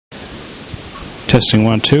Testing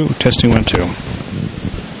 1, 2. Testing 1, 2.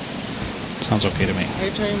 Sounds okay to me. Are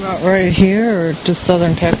you talking about right here or just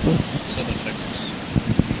southern Texas? Southern Texas.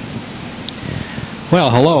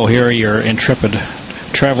 Well, hello. Here are your intrepid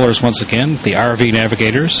travelers once again, the RV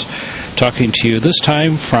Navigators, talking to you this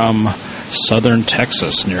time from southern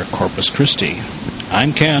Texas near Corpus Christi.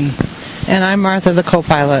 I'm Ken. And I'm Martha, the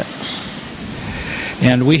co-pilot.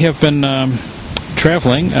 And we have been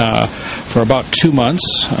traveling for about 2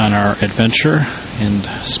 months on our adventure and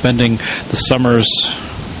spending the summers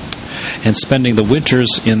and spending the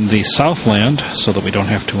winters in the Southland so that we don't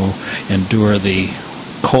have to endure the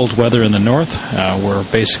cold weather in the north. We're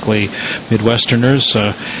basically Midwesterners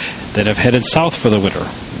that have headed south for the winter.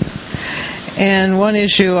 And one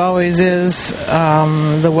issue always is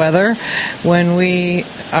the weather. When we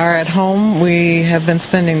are at home, we have been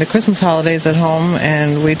spending the Christmas holidays at home,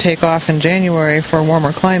 and we take off in January for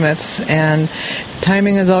warmer climates, and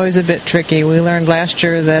timing is always a bit tricky. We learned last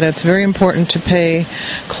year that it's very important to pay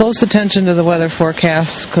close attention to the weather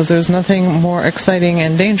forecasts because there's nothing more exciting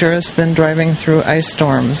and dangerous than driving through ice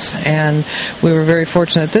storms. And we were very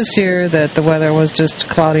fortunate this year that the weather was just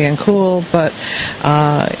cloudy and cool, but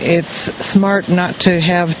it's smart not to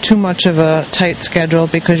have too much of a tight schedule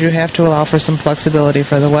because you have to allow for some flexibility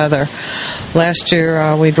for the weather. Last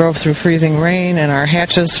year we drove through freezing rain and our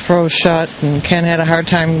hatches froze shut, and Ken had a hard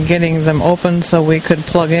time getting them open so we could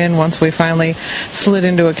plug in once we finally slid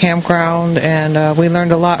into a campground, and we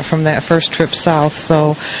learned a lot from that first trip south,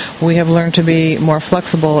 so we have learned to be more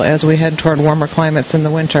flexible as we head toward warmer climates in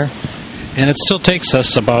the winter. And it still takes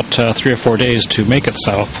us about 3 or 4 days to make it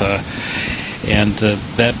south, and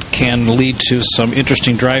that can lead to some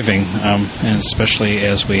interesting driving, and especially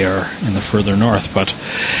as we are in the further north. But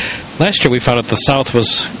last year we found that the south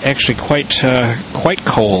was actually quite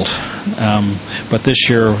cold, but this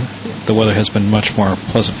year the weather has been much more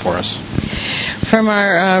pleasant for us. From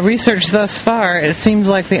our research thus far, it seems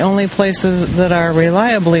like the only places that are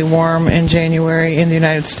reliably warm in January in the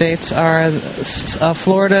United States are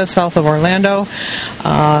Florida, south of Orlando,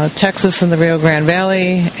 Texas in the Rio Grande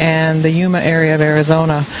Valley, and the Yuma area of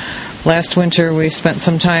Arizona. Last winter, we spent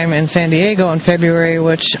some time in San Diego in February,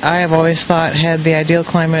 which I have always thought had the ideal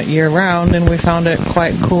climate year-round, and we found it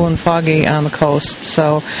quite cool and foggy on the coast.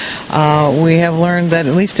 So we have learned that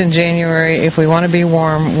at least in January, if we want to be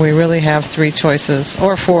warm, we really have 3 choices,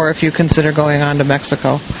 or 4 if you consider going on to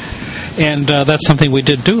Mexico. And that's something we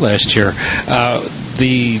did do last year.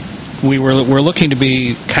 We're looking to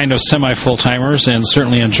be kind of semi-full-timers and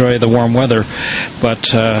certainly enjoy the warm weather,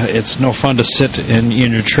 but it's no fun to sit in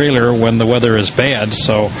your trailer when the weather is bad,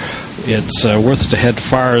 so it's worth it to head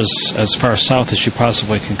as far south as you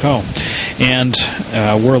possibly can go. And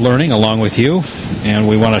we're learning along with you, and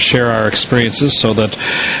we want to share our experiences so that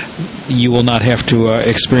you will not have to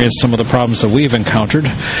experience some of the problems that we've encountered.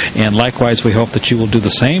 And likewise, we hope that you will do the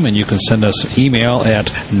same, and you can send us email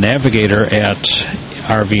at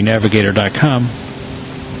navigator@rvnavigator.com.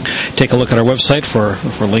 Take a look at our website for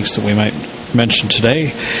links that we might mention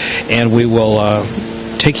today, and we will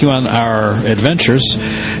take you on our adventures.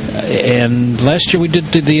 And last year we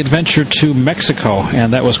did the adventure to Mexico,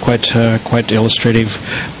 and that was quite illustrative.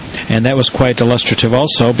 And that was quite illustrative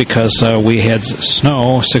also because we had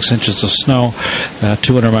snow, 6 inches of snow,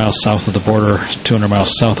 200 miles south of the border, 200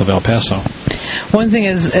 miles south of El Paso. One thing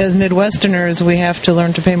is, as Midwesterners, we have to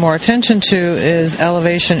learn to pay more attention to is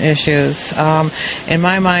elevation issues. In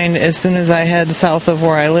my mind, as soon as I head south of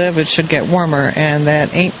where I live, it should get warmer, and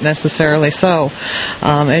that ain't necessarily so.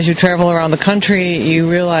 As you travel around the country, you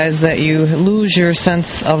realize that you lose your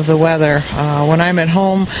sense of the weather. When I'm at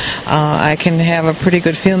home, I can have a pretty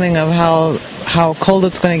good feeling of how cold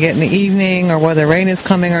it's going to get in the evening or whether rain is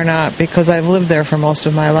coming or not because I've lived there for most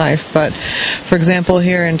of my life. But, for example,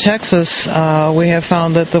 here in Texas, we have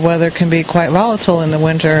found that the weather can be quite volatile in the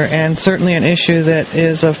winter, and certainly an issue that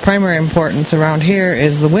is of primary importance around here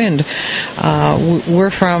is the wind. We're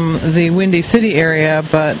from the Windy City area,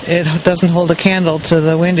 but it doesn't hold a candle to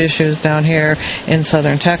the wind issues down here in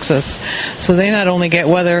southern Texas. So they not only get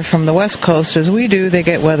weather from the west coast as we do, they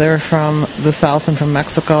get weather from the south and from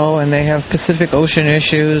Mexico, and they have Pacific Ocean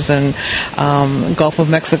issues and Gulf of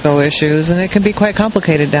Mexico issues, and it can be quite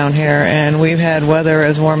complicated down here. And we've had weather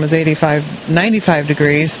as warm as 95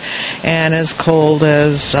 degrees and as cold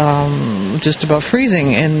as just about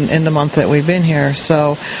freezing in the month that we've been here.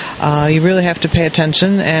 So you really have to pay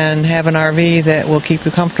attention and have an RV that will keep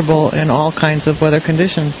you comfortable in all kinds of weather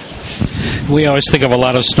conditions. We always think of a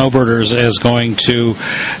lot of snowbirders as going to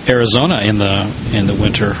Arizona in the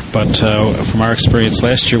winter, but from our experience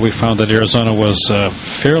last year, we found that Arizona was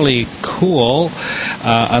fairly cool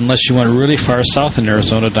unless you went really far south in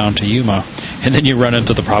Arizona down to Yuma, and then you run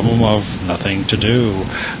into the problem of nothing to do.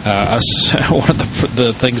 One of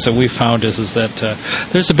the things that we found is that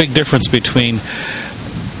there's a big difference between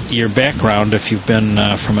your background, if you've been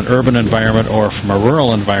from an urban environment or from a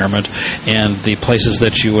rural environment, and the places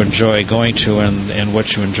that you enjoy going to and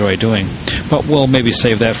what you enjoy doing. But we'll maybe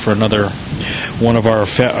save that for another one of our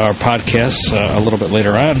podcasts a little bit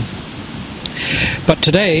later on. But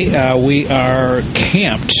today we are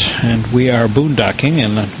camped and we are boondocking,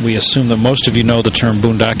 and we assume that most of you know the term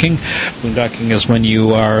boondocking. Boondocking is when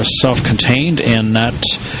you are self-contained and not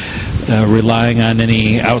relying on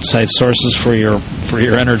any outside sources for your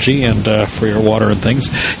energy and for your water and things.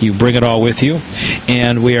 You bring it all with you.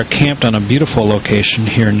 And we are camped on a beautiful location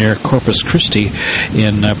here near Corpus Christi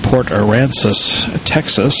in Port Aransas,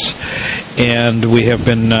 Texas. And we have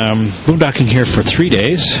been boondocking here for 3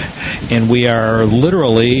 days, and we are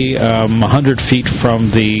literally 100 feet from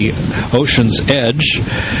the ocean's edge,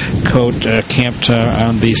 camped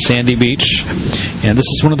on the sandy beach. And this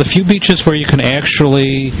is one of the few beaches where you can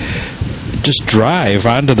actually just drive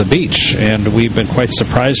onto the beach, and we've been quite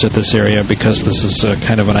surprised at this area because this is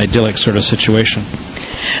kind of an idyllic sort of situation.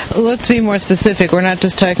 Let's be more specific. We're not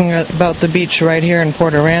just talking about the beach right here in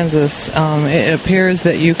Port Aransas. It appears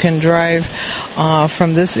that you can drive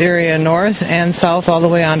from this area north and south all the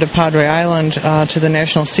way onto Padre Island to the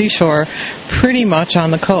National Seashore, pretty much on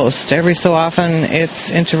the coast. Every so often it's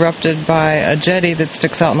interrupted by a jetty that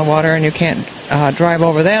sticks out in the water, and you can't drive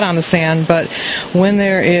over that on the sand. But when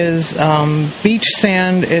there is beach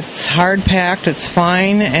sand, it's hard-packed, it's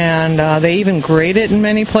fine, and they even grade it in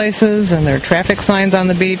many places, and there are traffic signs on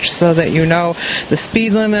the beach so that you know the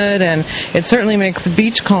speed limit, and it certainly makes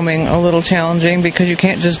beachcombing a little challenging because you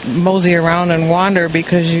can't just mosey around and wander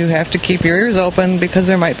because you have to keep your ears open because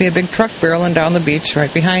there might be a big truck barreling down the beach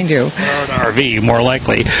right behind you. Or an RV, more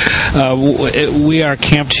likely. We are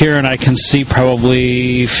camped here, and I can see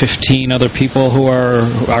probably 15 other people who are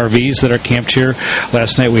RVs that are camped here.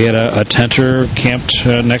 Last night we had a tenter camped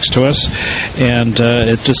next to us, and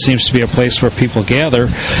it just seems to be a place where people gather.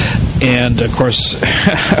 And, of course,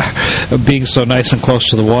 being so nice and close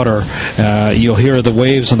to the water, you'll hear the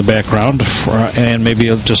waves in the background and maybe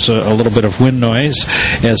just a little bit of wind noise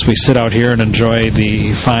as we sit out here and enjoy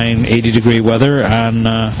the fine 80-degree weather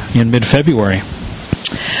in mid-February.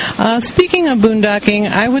 Speaking of boondocking,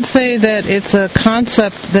 I would say that it's a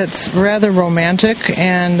concept that's rather romantic,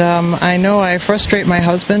 and I know I frustrate my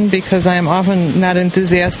husband because I am often not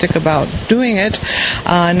enthusiastic about doing it,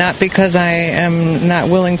 not because I am not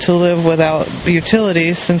willing to live without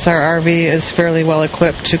utilities, since our RV is fairly well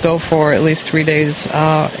equipped to go for at least 3 days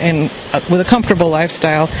with a comfortable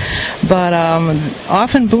lifestyle. But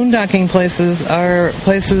often boondocking places are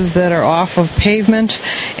places that are off of pavement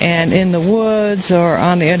and in the woods or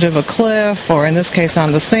on the edge of a cliff, or in this case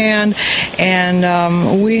on the sand,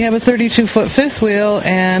 and we have a 32-foot fifth wheel,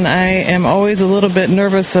 and I am always a little bit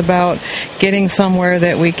nervous about getting somewhere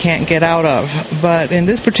that we can't get out of. But in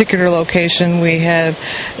this particular location, we have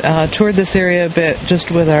toured this area a bit just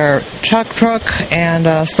with our chalk truck,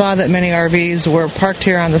 and saw that many RVs were parked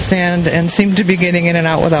here on the sand and seemed to be getting in and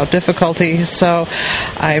out without difficulty. So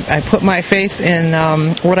I put my faith in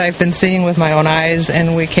what I've been seeing with my own eyes,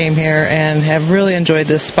 and we came here and have really enjoyed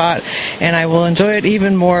this spot, and I will enjoy it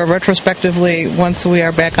even more retrospectively once we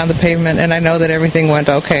are back on the pavement and I know that everything went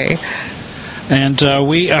okay. And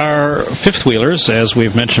we are fifth-wheelers, as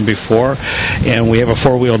we've mentioned before, and we have a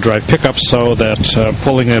four-wheel drive pickup, so that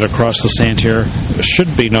pulling it across the sand here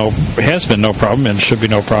has been no problem, and should be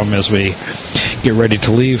no problem as we get ready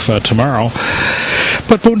to leave tomorrow.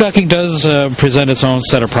 But boondocking does present its own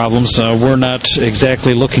set of problems. We're not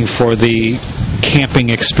exactly looking for the camping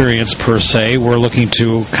experience per se. We're looking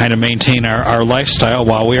to kind of maintain our lifestyle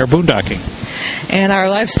while we are boondocking. And our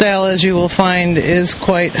lifestyle, as you will find, is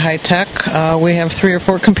quite high-tech. We have 3 or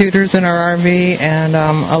 4 computers in our RV and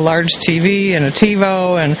a large TV and a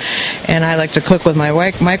TiVo, and I like to cook with my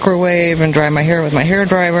microwave and dry my hair with my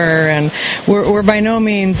hairdryer. And we're by no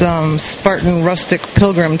means Spartan, rustic,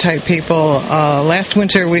 pilgrim-type people. Last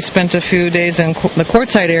winter, we spent a few days in the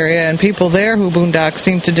Quartzsite area, and people there who boondock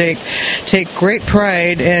seem to take great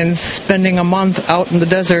pride in spending a month out in the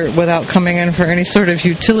desert without coming in for any sort of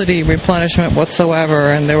utility replenishment it whatsoever.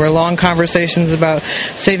 And there were long conversations about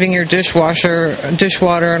saving your dishwater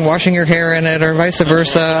and washing your hair in it, or vice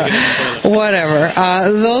versa, whatever.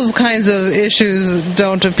 Those kinds of issues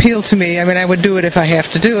don't appeal to me. I mean, I would do it if I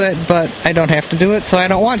have to do it, but I don't have to do it, so I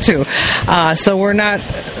don't want to. So we're not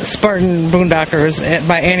Spartan boondockers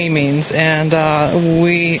by any means, and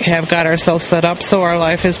we have got ourselves set up so our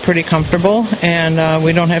life is pretty comfortable, and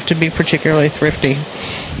we don't have to be particularly thrifty.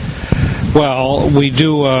 Well, we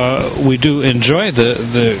do enjoy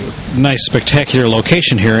the nice, spectacular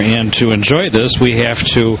location here, and to enjoy this, we have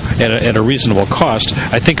to, at a reasonable cost.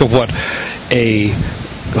 I think of what a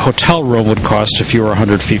hotel room would cost if you were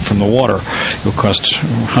 100 feet from the water. It would cost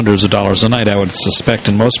hundreds of dollars a night, I would suspect,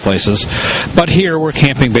 in most places. But here we're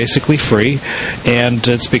camping basically free, and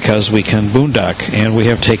it's because we can boondock, and we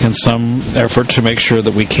have taken some effort to make sure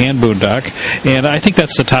that we can boondock. And I think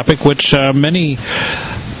that's the topic which many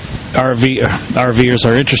RVers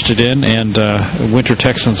are interested in, and Winter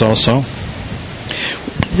Texans also.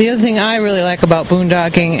 The other thing I really like about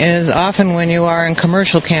boondocking is often when you are in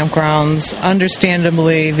commercial campgrounds,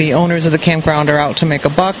 understandably the owners of the campground are out to make a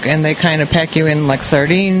buck, and they kind of pack you in like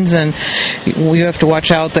sardines, and you have to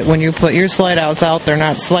watch out that when you put your slide outs out, they're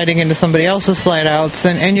not sliding into somebody else's slide outs,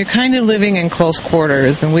 and you're kind of living in close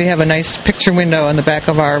quarters. And we have a nice picture window in the back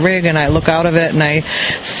of our rig, and I look out of it and I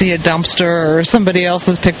see a dumpster or somebody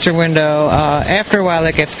else's picture window. After a while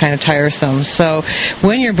it gets kind of tiresome. So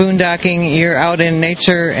when you're boondocking, you're out in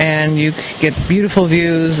nature and you get beautiful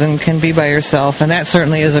views and can be by yourself, and that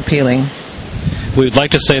certainly is appealing. We'd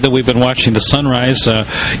like to say that we've been watching the sunrise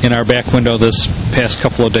in our back window this past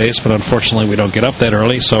couple of days, but unfortunately we don't get up that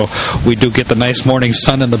early, so we do get the nice morning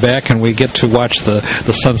sun in the back, and we get to watch the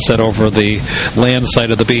sunset over the land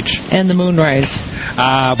side of the beach. And the moonrise.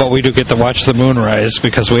 But we do get to watch the moonrise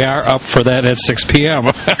because we are up for that at 6 p.m.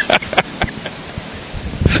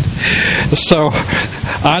 So,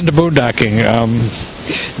 on to boondocking.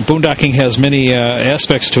 Boondocking has many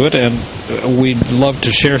aspects to it, and we'd love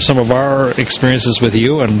to share some of our experiences with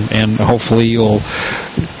you, and hopefully you'll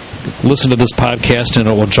listen to this podcast and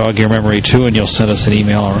it will jog your memory too, and you'll send us an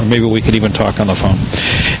email, or maybe we could even talk on the phone,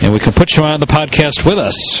 and we can put you on the podcast with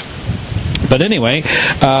us. But anyway,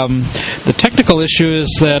 the technical issue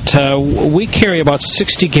is that we carry about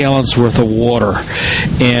 60 gallons worth of water,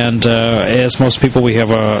 and as most people, we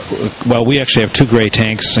actually have 2 gray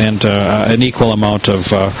tanks and an equal amount of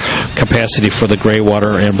capacity for the gray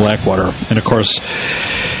water and black water. And of course,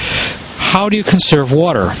 how do you conserve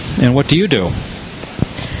water, and what do you do?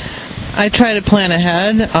 I try to plan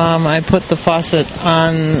ahead. I put the faucet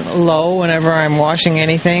on low whenever I'm washing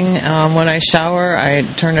anything. When I shower, I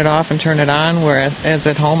turn it off and turn it on, whereas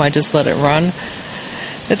at home I just let it run.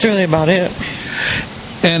 That's really about it.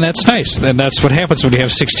 And that's nice. And that's what happens when you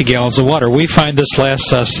have 60 gallons of water. We find this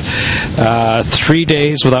lasts us 3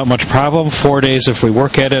 days without much problem, 4 days if we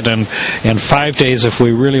work at it, and 5 days if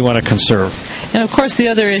we really want to conserve. And, of course, the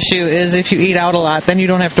other issue is if you eat out a lot, then you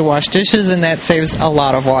don't have to wash dishes, and that saves a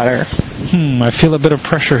lot of water. I feel a bit of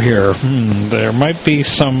pressure here. There might be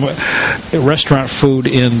some restaurant food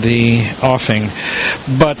in the offing.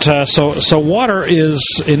 But so water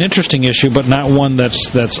is an interesting issue, but not one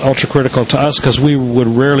that's ultra critical to us, because we would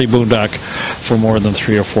rarely boondock for more than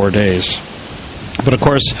 3 or 4 days. But, of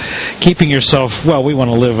course, keeping yourself, we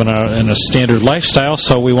want to live in a standard lifestyle,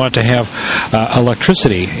 so we want to have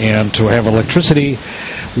electricity. And to have electricity,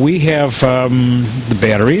 we have the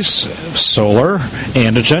batteries, solar,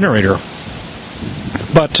 and a generator.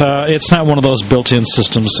 But it's not one of those built-in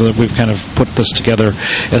systems, so that we've kind of put this together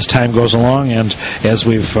as time goes along and as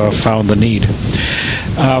we've found the need.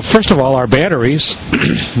 First of all, our batteries,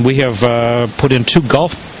 we have put in 2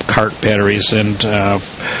 golf cart batteries, and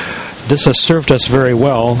this has served us very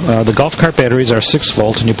well. The golf cart batteries are 6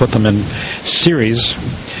 volt, and you put them in series.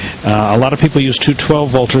 A lot of people use 2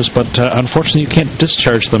 12-volters, but unfortunately you can't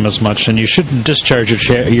discharge them as much, and you shouldn't discharge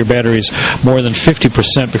your batteries more than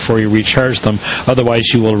 50% before you recharge them. Otherwise,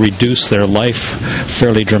 you will reduce their life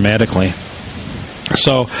fairly dramatically.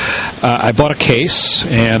 So I bought a case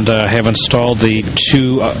and have installed the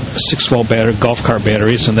 2 6-volt golf cart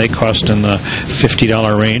batteries, and they cost in the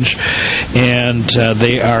 $50 range. And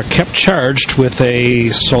they are kept charged with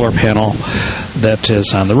a solar panel that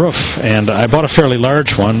is on the roof. And I bought a fairly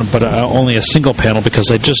large one, but only a single panel, because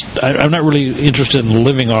I'm not really interested in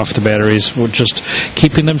living off the batteries. We're just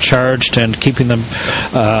keeping them charged and keeping them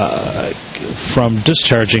from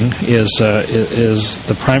discharging is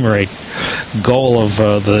the primary goal of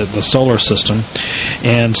the solar system,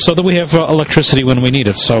 and so that we have electricity when we need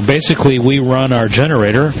it. So basically we run our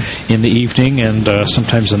generator in the evening and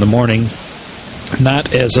sometimes in the morning,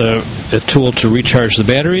 not as a tool to recharge the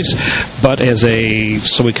batteries, but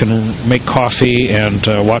so we can make coffee and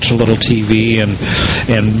watch a little TV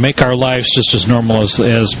and make our lives just as normal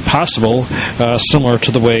as possible, similar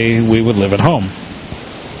to the way we would live at home.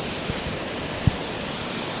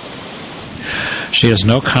 She has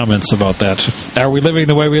no comments about that. Are we living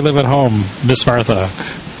the way we live at home, Miss Martha?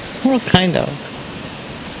 Well, kind of.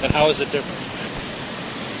 And how is it different?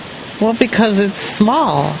 Well, because it's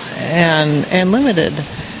small and limited.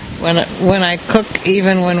 When I cook,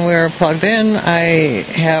 even when we're plugged in, I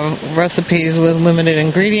have recipes with limited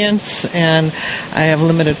ingredients, and I have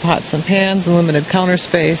limited pots and pans and limited counter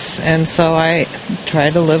space, and so I try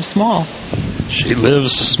to live small. She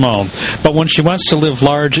lives small. But when she wants to live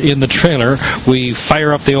large in the trailer, we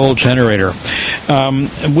fire up the old generator.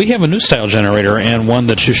 We have a new style generator, and one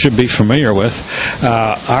that you should be familiar with.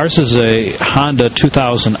 Ours is a Honda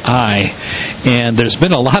 2000i, and there's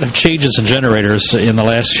been a lot of changes in generators in the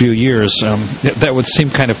last few years. That would seem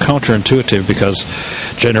kind of counterintuitive because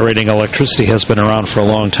generating electricity has been around for a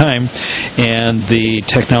long time, and the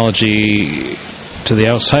technology to the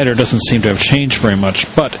outsider doesn't seem to have changed very much.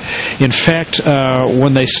 But in fact,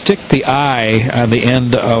 when they stick the I on the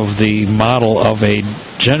end of the model of a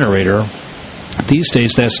generator, these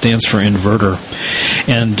days that stands for inverter.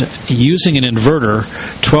 And using an inverter,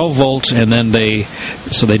 12 volts, and then they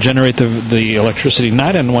generate the electricity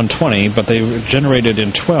not in 120, but they generate it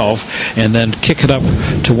in 12, and then kick it up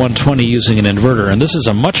to 120 using an inverter. And this is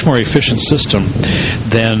a much more efficient system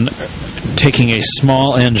than taking a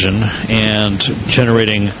small engine and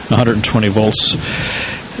generating 120 volts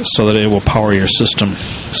so that it will power your system.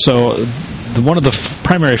 So one of the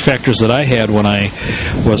primary factors that I had when I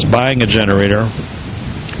was buying a generator,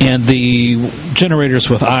 and the generators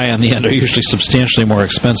with I on the end are usually substantially more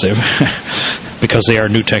expensive because they are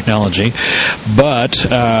new technology. But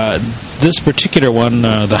this particular one,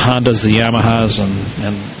 the Hondas, the Yamahas,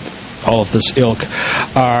 and all of this ilk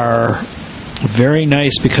are very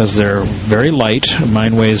nice because they're very light.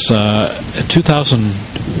 Mine weighs, a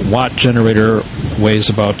 2,000 watt generator weighs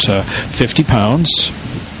about 50 pounds.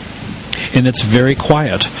 And it's very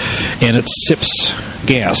quiet, and it sips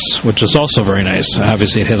gas, which is also very nice.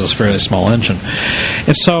 Obviously, it has a fairly small engine.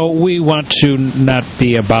 And so we want to not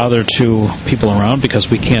be a bother to people around because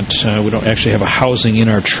we don't actually have a housing in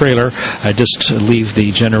our trailer. I just leave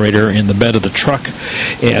the generator in the bed of the truck,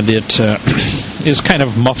 and it is kind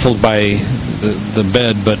of muffled by the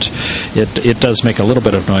bed, but it does make a little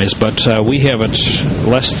bit of noise. But we have it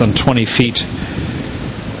less than 20 feet.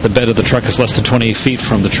 The bed of the truck is less than 20 feet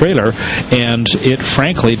from the trailer, and it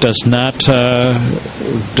frankly does not,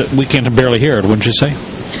 we can barely hear it, wouldn't you say?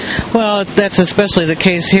 Well, that's especially the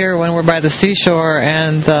case here when we're by the seashore,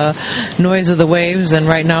 and the noise of the waves and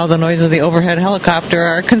right now the noise of the overhead helicopter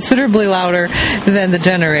are considerably louder than the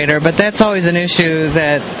generator. But that's always an issue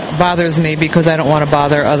that bothers me because I don't want to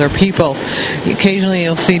bother other people. Occasionally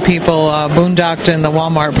you'll see people boondocked in the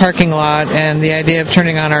Walmart parking lot, and the idea of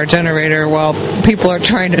turning on our generator while people are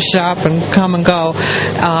trying to shop and come and go,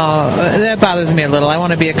 that bothers me a little. I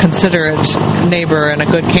want to be a considerate neighbor and a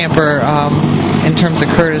good camper in terms of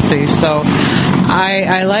courtesy. So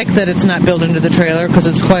I like that it's not built into the trailer because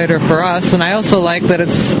it's quieter for us, and I also like that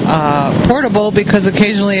it's portable because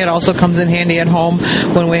occasionally it also comes in handy at home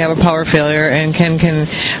when we have a power failure and can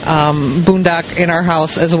boondock in our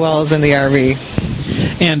house as well as in the RV.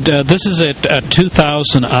 And this is a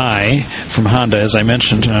 2000i from Honda, as I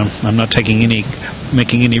mentioned. I'm not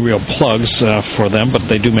making any real plugs for them, but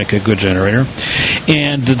they do make a good generator.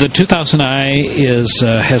 And the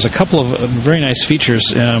 2000i has a couple of very nice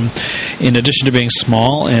features. In addition to being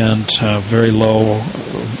small and very low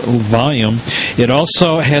volume, it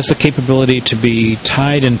also has the capability to be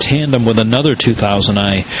tied in tandem with another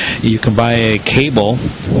 2000i. You can buy a cable,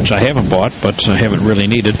 which I haven't bought, but I haven't really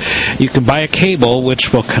needed. You can buy a cable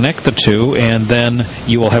which will connect the two, and then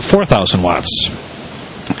you will have 4,000 watts.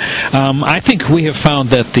 I think we have found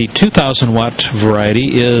that the 2,000 watt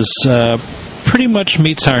variety is pretty much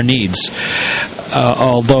meets our needs,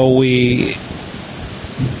 although we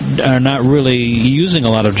are not really using a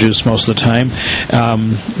lot of juice most of the time.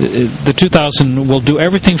 The 2000 will do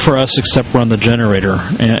everything for us except run the generator,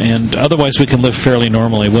 and otherwise we can live fairly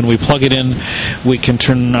normally. When we plug it in, we can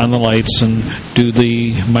turn on the lights and do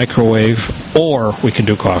the microwave, or we can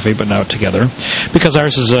do coffee, but not together, because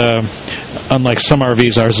ours is unlike some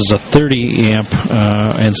RVs, ours is a 30 amp,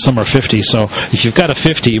 and some are 50. So if you've got a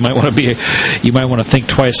 50, you might want to think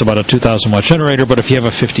twice about a 2,000 watt generator. But if you have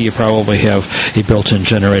a 50, you probably have a built-in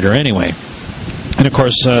generator anyway. And of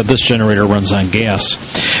course, this generator runs on gas.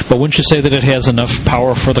 But wouldn't you say that it has enough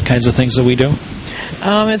power for the kinds of things that we do?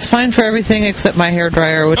 It's fine for everything except my hair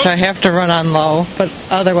dryer, which I have to run on low. But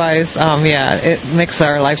otherwise, it makes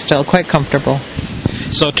our lifestyle quite comfortable.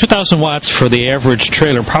 So 2,000 watts for the average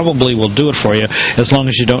trailer probably will do it for you as long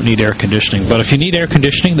as you don't need air conditioning. But if you need air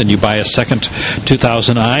conditioning, then you buy a second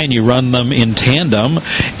 2000i and you run them in tandem,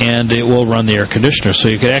 and it will run the air conditioner. So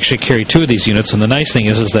you could actually carry two of these units. And the nice thing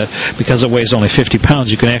is that because it weighs only 50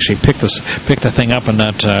 pounds, you can actually pick the thing up and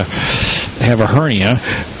not have a hernia.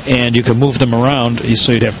 And you can move them around,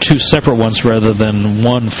 so you'd have two separate ones rather than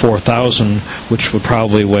one 4,000, which would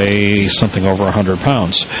probably weigh something over 100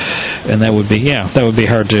 pounds. And that would be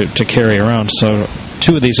hard to carry around. So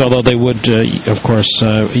two of these, although they would, of course,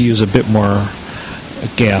 use a bit more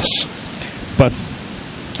gas. But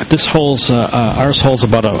this ours holds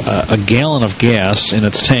about a gallon of gas in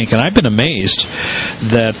its tank, and I've been amazed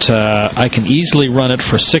that I can easily run it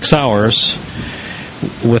for 6 hours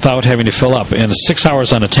without having to fill up. And 6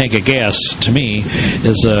 hours on a tank of gas, to me,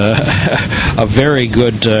 is a very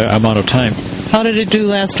good amount of time. How did it do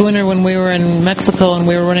last winter when we were in Mexico and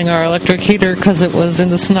we were running our electric heater because it was in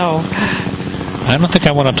the snow? I don't think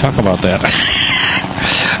I want to talk about that.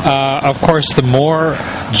 Of course, the more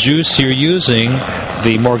juice you're using,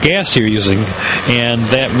 the more gas you're using, and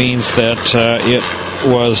that means that it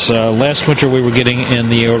was last winter we were getting in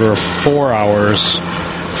the order of 4 hours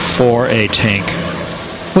for a tank.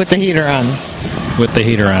 With the heater on. With the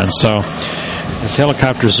heater on. So this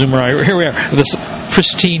helicopter zoomer, here we are, this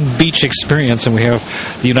pristine beach experience, and we have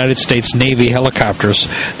the United States Navy helicopters.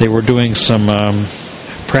 They were doing some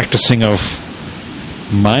practicing of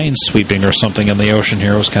mine sweeping or something in the ocean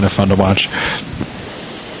here. It was kind of fun to watch.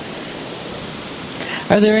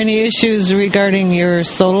 Are there any issues regarding your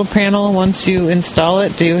solar panel once you install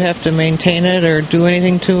it? Do you have to maintain it or do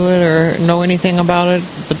anything to it or know anything about it,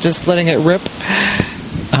 but just letting it rip?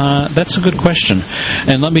 That's a good question.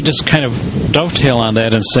 And let me just kind of dovetail on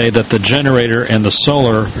that and say that the generator and the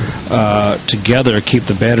solar together keep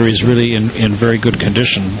the batteries really in very good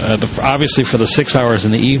condition. Obviously, for the 6 hours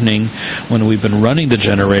in the evening when we've been running the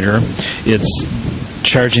generator, it's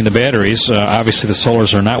charging the batteries. Obviously, the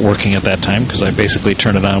solars are not working at that time because I basically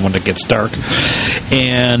turn it on when it gets dark.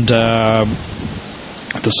 And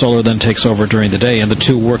the solar then takes over during the day, and the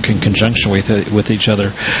two work in conjunction with each other.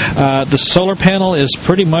 The solar panel is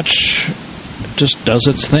pretty much just does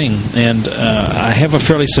its thing, and I have a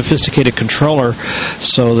fairly sophisticated controller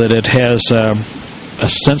so that it has a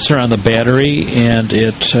sensor on the battery, and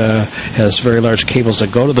it has very large cables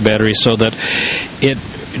that go to the battery so that it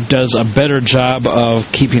does a better job of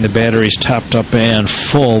keeping the batteries topped up and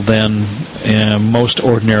full than most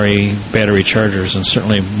ordinary battery chargers, and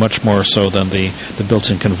certainly much more so than the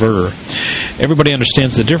built-in converter. Everybody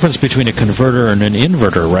understands the difference between a converter and an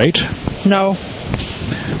inverter, right? No.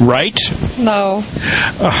 Right? No.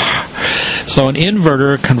 So an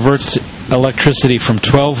inverter converts electricity from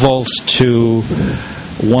 12 volts to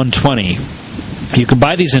 120. You can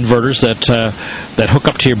buy these inverters that hook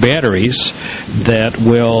up to your batteries that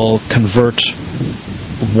will convert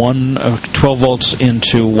 12 volts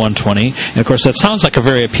into 120. And of course, that sounds like a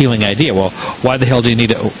very appealing idea. Well, why the heck do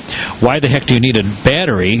you need a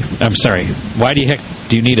battery? I'm sorry. Why the heck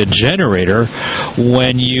do you need a generator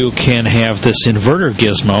when you can have this inverter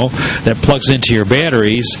gizmo that plugs into your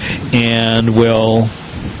batteries and will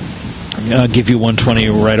give you 120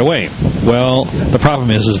 right away? Well, the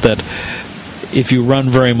problem is that if you run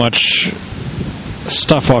very much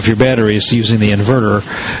stuff off your batteries using the inverter,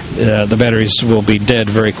 the batteries will be dead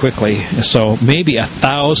very quickly. So maybe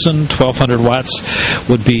 1,000, 1,200 watts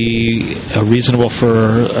would be reasonable for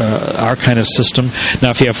our kind of system.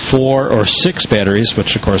 Now, if you have 4 or 6 batteries,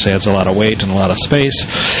 which of course adds a lot of weight and a lot of space,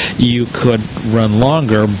 you could run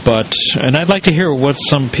longer. And I'd like to hear what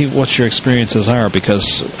your experiences are,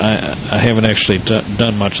 because I haven't actually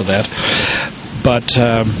done much of that. But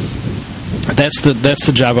that's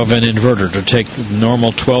the job of an inverter, to take the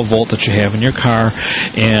normal 12 volt that you have in your car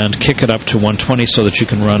and kick it up to 120 so that you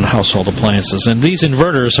can run household appliances. And these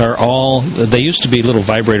inverters they used to be little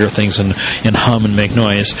vibrator things and hum and make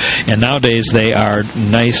noise, and nowadays they are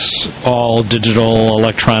nice, all digital,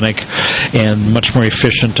 electronic, and much more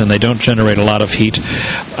efficient, and they don't generate a lot of heat.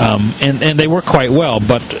 And they work quite well,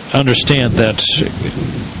 but understand that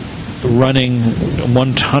running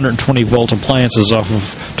 120 volt appliances off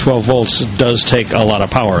of 12 volts does take a lot of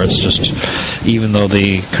power. It's just, even though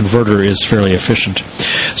the converter is fairly efficient.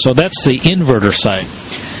 So that's the inverter side.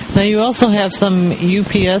 Now, you also have some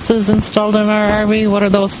UPSs installed in our RV. What are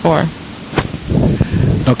those for?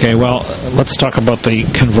 Okay, well, let's talk about the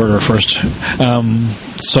converter first.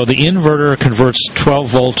 So the inverter converts 12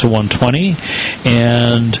 volt to 120,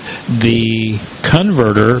 and the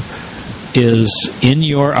converter is in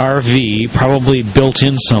your RV, probably built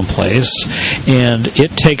in someplace, and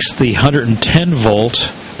it takes the 110 volt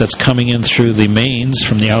that's coming in through the mains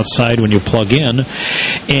from the outside when you plug in,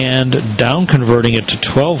 and down converting it to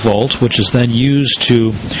 12 volt, which is then used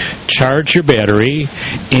to charge your battery,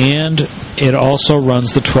 and it also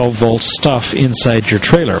runs the 12 volt stuff inside your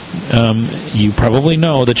trailer. You probably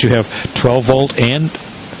know that you have 12 volt and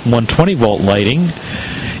 120 volt lighting,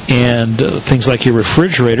 and things like your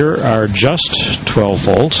refrigerator are just 12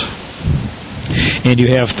 volt, and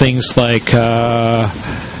you have things like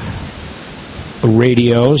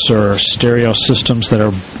radios or stereo systems that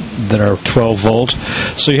are 12 volt.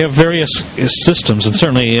 So you have various systems, and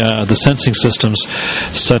certainly the sensing systems,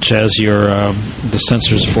 such as your the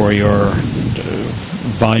sensors for your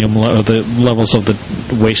volume, the levels of the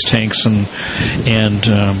waste tanks, and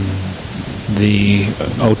the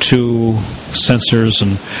O2 sensors,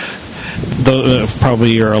 and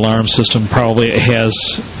probably your alarm system probably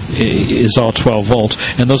is all 12 volt,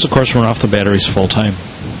 and those of course run off the batteries full time.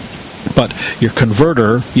 But your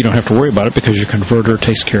converter, you don't have to worry about it, because your converter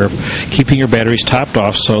takes care of keeping your batteries topped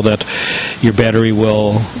off so that your battery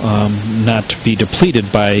will not be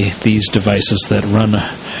depleted by these devices that run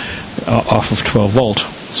off of 12 volt.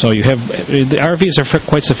 So you have, the RVs are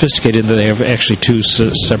quite sophisticated. They have actually two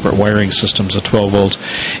separate wiring systems, a 12 volt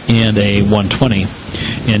and a 120.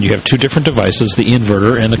 And you have two different devices, the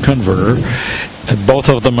inverter and the converter. Both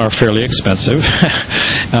of them are fairly expensive.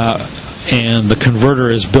 And the converter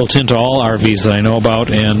is built into all RVs that I know about,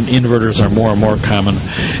 and inverters are more and more common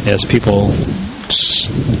as people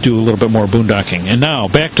do a little bit more boondocking. And now,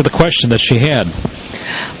 back to the question that she had.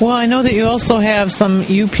 Well, I know that you also have some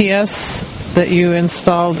UPS that you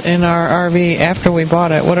installed in our RV after we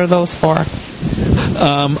bought it. What are those for?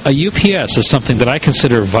 A UPS is something that I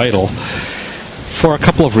consider vital for a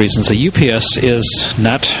couple of reasons. A UPS is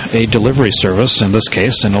not a delivery service in this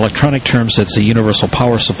case. In electronic terms, it's a universal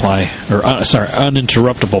power supply, or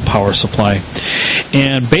uninterruptible power supply.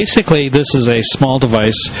 And basically, this is a small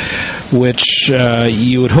device which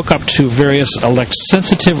you would hook up to various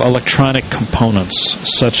sensitive electronic components,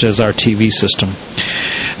 such as our TV system,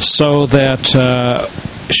 so that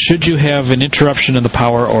should you have an interruption in the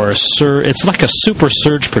power or a surge, it's like a super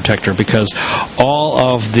surge protector, because all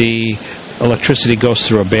of the electricity goes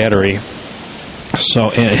through a battery, so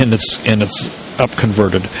and it's up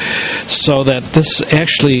converted, so that this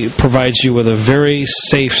actually provides you with a very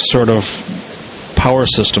safe sort of power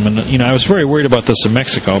system. And I was very worried about this in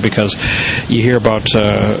Mexico, because you hear about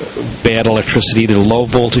bad electricity, either low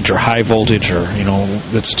voltage or high voltage, or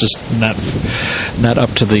it's just not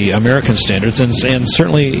up to the American standards. And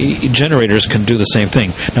certainly generators can do the same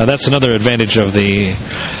thing. Now that's another advantage of the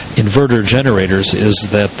inverter generators, is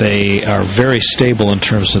that they are very stable in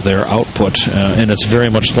terms of their output, and it's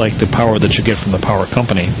very much like the power that you get from the power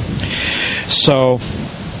company. So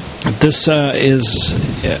this is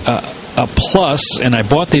a plus, and I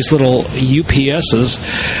bought these little UPSs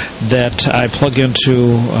that I plug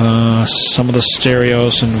into some of the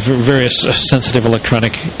stereos and various sensitive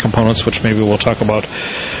electronic components, which maybe we'll talk about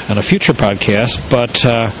on a future podcast. But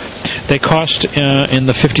they cost in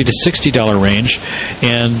the $50 to $60 range,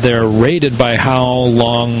 and they're rated by how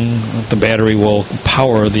long the battery will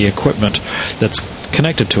power the equipment that's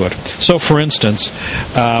connected to it. So, for instance,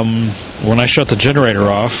 when I shut the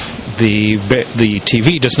generator off, the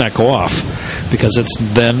TV does not go off, because it's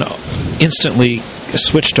then instantly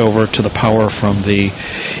switched over to the power from the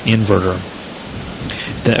inverter,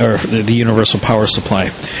 or the universal power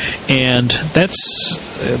supply. And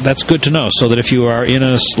that's good to know, so that if you are in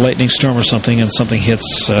a lightning storm or something and something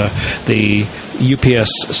hits, the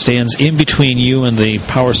UPS stands in between you and the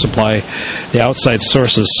power supply, the outside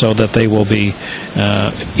sources, so that they will be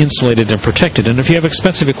insulated and protected. And if you have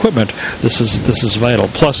expensive equipment, this is vital.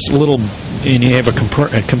 Plus, and you have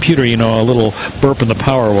a computer, a little burp in the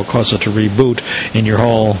power will cause it to reboot, and your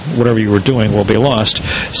whole whatever you were doing will be lost.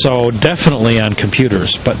 So definitely on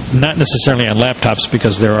computers, but not necessarily on laptops,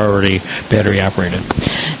 because they're already battery operated.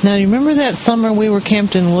 Now, you remember that summer we were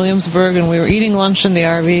camped in Williamsburg, and we were eating lunch in the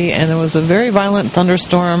RV, and there was a very violent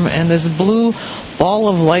thunderstorm, and this blue ball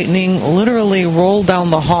of lightning literally rolled down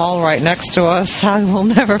the hall right next to us. I will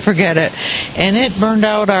never forget it. And it burned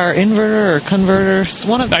out our inverter or converter.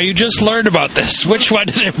 Now, you just learned about this. Which one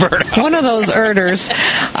did it burn out? One of those erders.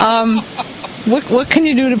 What can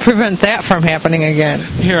you do to prevent that from happening again?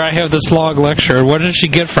 Here, I have this long lecture. What did she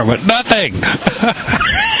get from it? Nothing.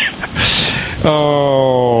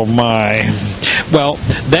 Oh my! Well,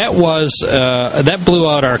 that blew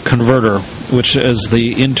out our converter, which is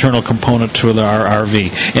the internal component to our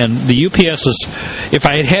RV. And the UPSs, if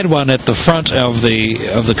I had had one at the front of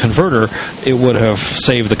the converter, it would have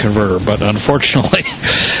saved the converter. But unfortunately,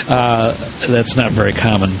 that's not very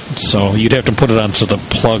common. So you'd have to put it onto the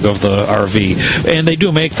plug of the RV. And they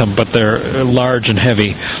do make them, but they're large and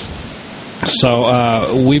heavy.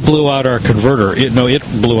 So we blew out our converter. It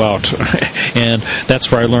blew out. And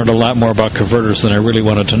that's where I learned a lot more about converters than I really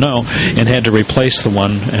wanted to know, and had to replace the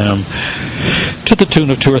one to the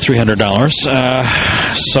tune of $200 or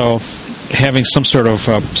 $300. So having some sort of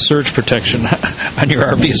surge protection on your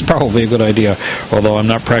RV is probably a good idea, although I'm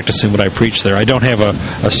not practicing what I preach there. I don't have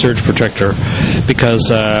a surge protector because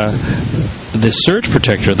the surge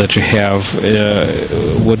protector that you have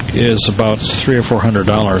is about $300 or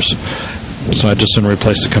 $400. So I just didn't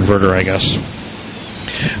replace the converter, I guess.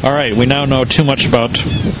 All right, we now know too much about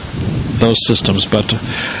those systems, but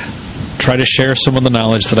try to share some of the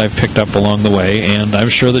knowledge that I've picked up along the way, and I'm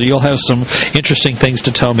sure that you'll have some interesting things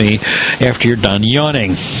to tell me after you're done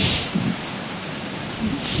yawning.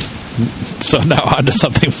 So now on to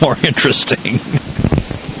something more interesting.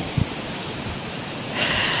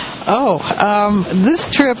 This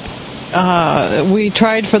trip, we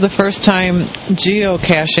tried for the first time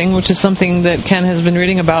geocaching, which is something that Ken has been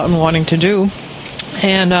reading about and wanting to do.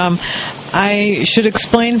 And I should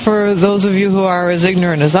explain for those of you who are as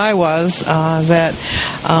ignorant as I was that.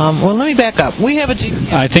 Well, let me back up. We have a.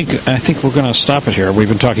 I think we're going to stop it here. We've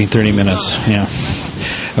been talking 30 minutes. Yeah.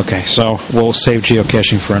 Okay, so we'll save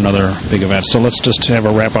geocaching for another big event. So let's just have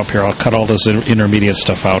a wrap up here. I'll cut all this intermediate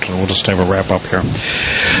stuff out, and we'll just have a wrap up here.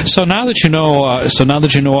 So now that you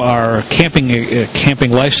know our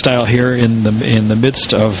camping lifestyle here in the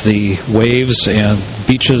midst of the waves and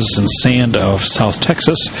beaches and sand of South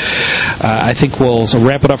Texas, I think we'll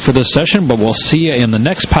wrap it up for this session. But we'll see you in the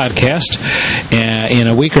next podcast in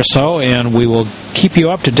a week or so, and we will keep you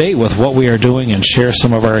up to date with what we are doing and share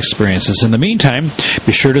some of our experiences. In the meantime,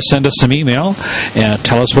 be sure to send us some email and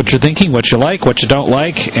tell us what you're thinking, what you like, what you don't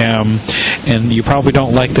like, and you probably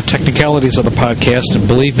don't like the technicalities of the podcast, and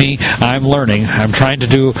believe me, I'm learning. I'm trying to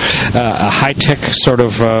do a high-tech sort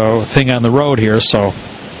of thing on the road here, so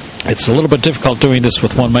it's a little bit difficult doing this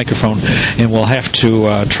with one microphone, and we'll have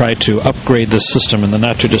to try to upgrade this system in the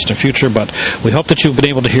not-too-distant future, but we hope that you've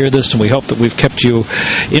been able to hear this, and we hope that we've kept you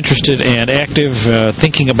interested and active,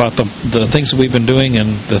 thinking about the things that we've been doing and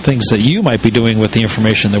the things that you might be doing with the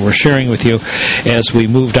information that we're sharing with you as we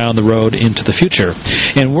move down the road into the future.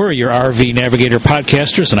 And we're your RV Navigator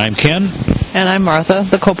podcasters, and I'm Ken. And I'm Martha,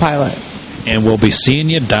 the co-pilot. And we'll be seeing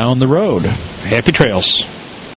you down the road. Happy trails.